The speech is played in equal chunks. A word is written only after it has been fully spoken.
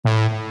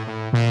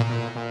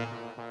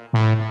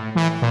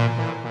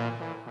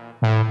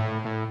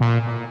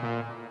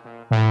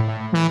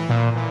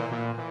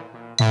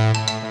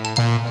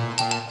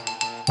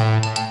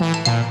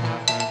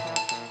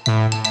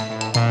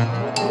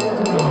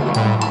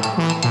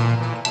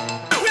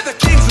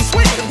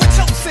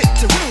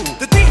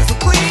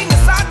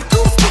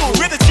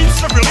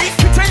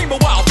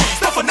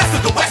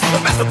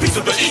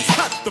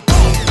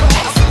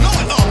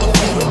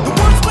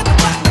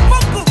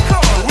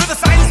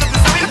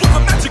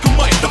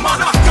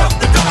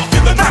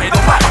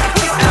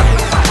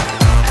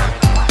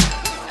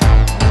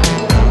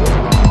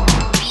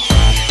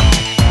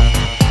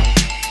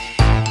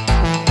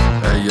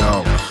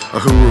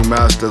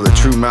faster. The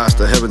true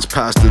master, heaven's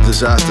past the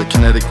disaster.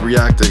 Kinetic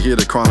reactor, here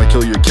to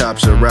chronicle your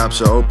capture.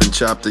 Raps are open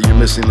chapter, you're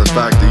missing the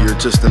factor. You're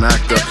just an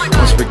actor,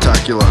 one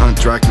spectacular. Hunt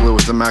Dracula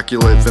with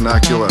immaculate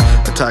vernacular.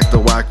 Attack the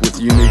whack with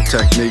unique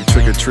technique.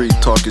 Trick or treat,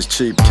 talk is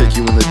cheap. Kick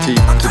you in the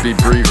teeth, to be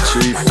brief,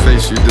 chief.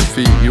 Face your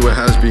defeat, you a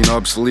has-been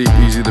obsolete.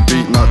 Easy to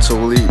beat, not so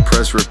elite.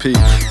 Press repeat,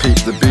 peep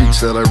the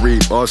beats that I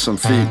reap. Awesome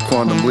feat,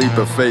 quantum leap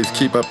of faith.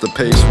 Keep up the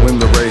pace, win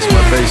the race.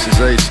 My base is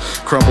ace,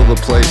 crumble the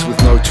place with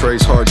no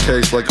trace. Hard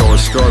case like I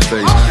was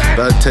Scarface.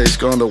 Bad taste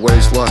gone to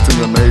waste, lost in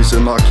the maze.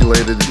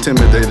 Inoculated,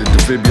 intimidated,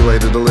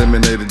 defibrillated,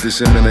 eliminated,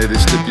 disseminated,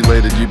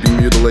 stipulated. You be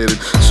mutilated,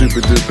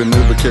 super duper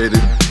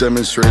lubricated,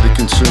 demonstrated,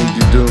 consumed,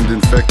 you doomed,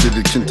 infected,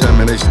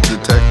 contamination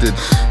detected.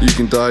 You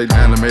can die,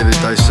 animated,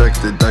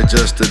 dissected,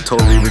 digested,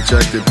 totally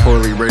rejected,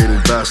 poorly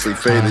rated, vastly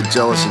faded,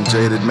 jealous and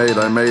jaded. Made,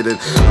 I made it,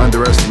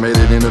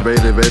 underestimated,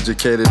 innovative,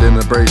 educated, and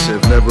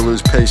abrasive. Never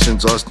lose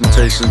patience,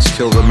 ostentations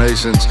kill the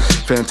masons.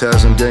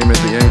 Phantasm game of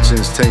the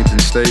ancients, tainting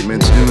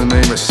statements in the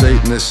name of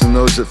Satanists and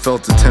those that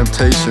felt the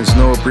temptations.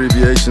 No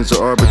abbreviations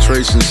or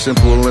arbitrations,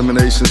 simple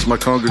eliminations. My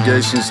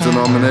congregation's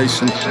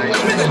denomination.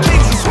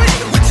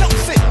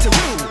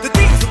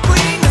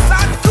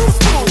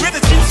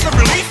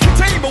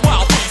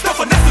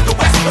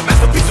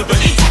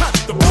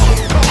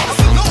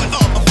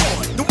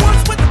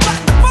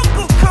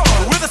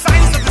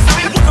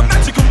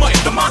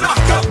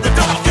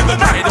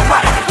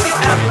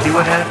 See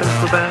what happens,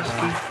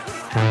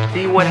 Lebowski?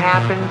 See what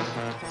happens?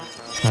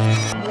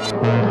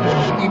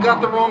 You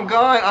got the wrong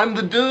guy. I'm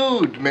the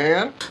dude,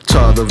 man.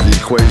 Child of the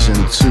equation,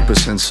 super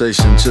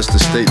sensation. Just to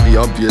state the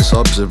obvious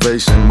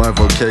observation. My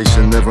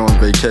vocation, never on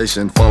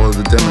vacation. Follow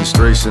the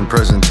demonstration,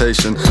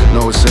 presentation.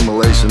 No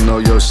assimilation, no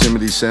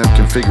Yosemite Sam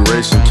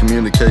configuration.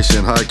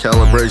 Communication, high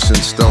calibration,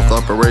 stealth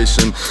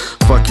operation.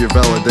 Fuck your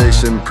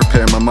validation,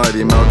 prepare my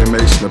mighty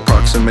amalgamation.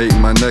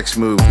 Approximating my next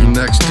move. You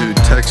next dude,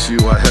 text you,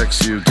 I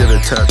hex you. Get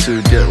it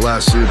tattooed, get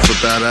lassoed for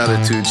bad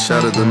attitude.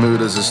 Shatter the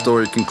mood as the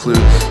story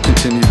conclude.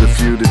 Continue the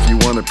feud if you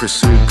wanna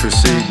pursue.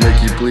 Proceed,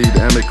 make you bleed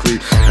amicably,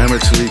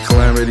 amateurly,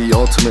 calamity,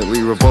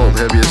 ultimately revolt.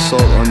 Heavy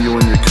assault on you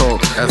and your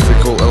cult.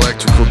 Ethical,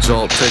 electrical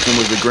jolt, taken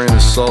with a grain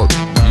of salt.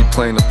 You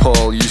plain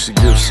Paul, you should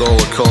give Saul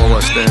a call. I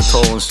stand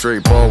tall and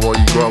straight ball while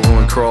you grovel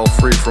and crawl.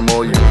 Free from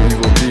all you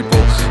evil people.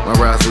 My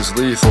wrath is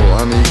lethal,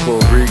 unequal,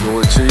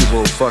 regal,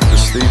 achievable. Fuck the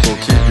steeple,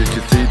 keep your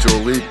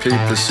cathedral, leap,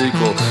 peep the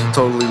sequel.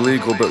 Totally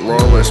legal but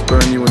lawless,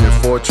 burn you in your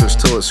fortress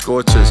till it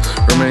scorches.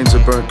 Remains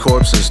of burnt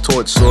corpses,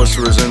 torch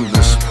sorcerers and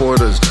their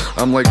supporters.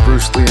 I'm like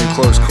Bruce Lee in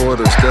close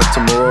quarters, death to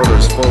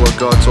marauders. Follow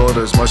God's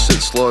orders, my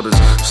shit slaughters.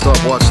 Stop,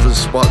 watch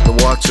this, spot the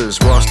watchers.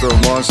 Roster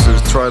of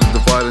monsters, try to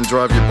divide and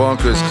drive you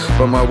bonkers,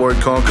 but my word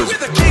conquers. We're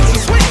the kings of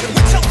swing,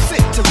 we tell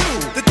sick to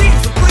rule. The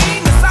thieves are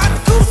clean, the side of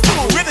cool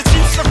school. We're the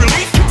chiefs of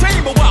relief,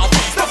 containing a wild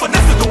beast. The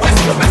finesse of the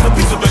west, the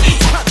masterpiece of the east.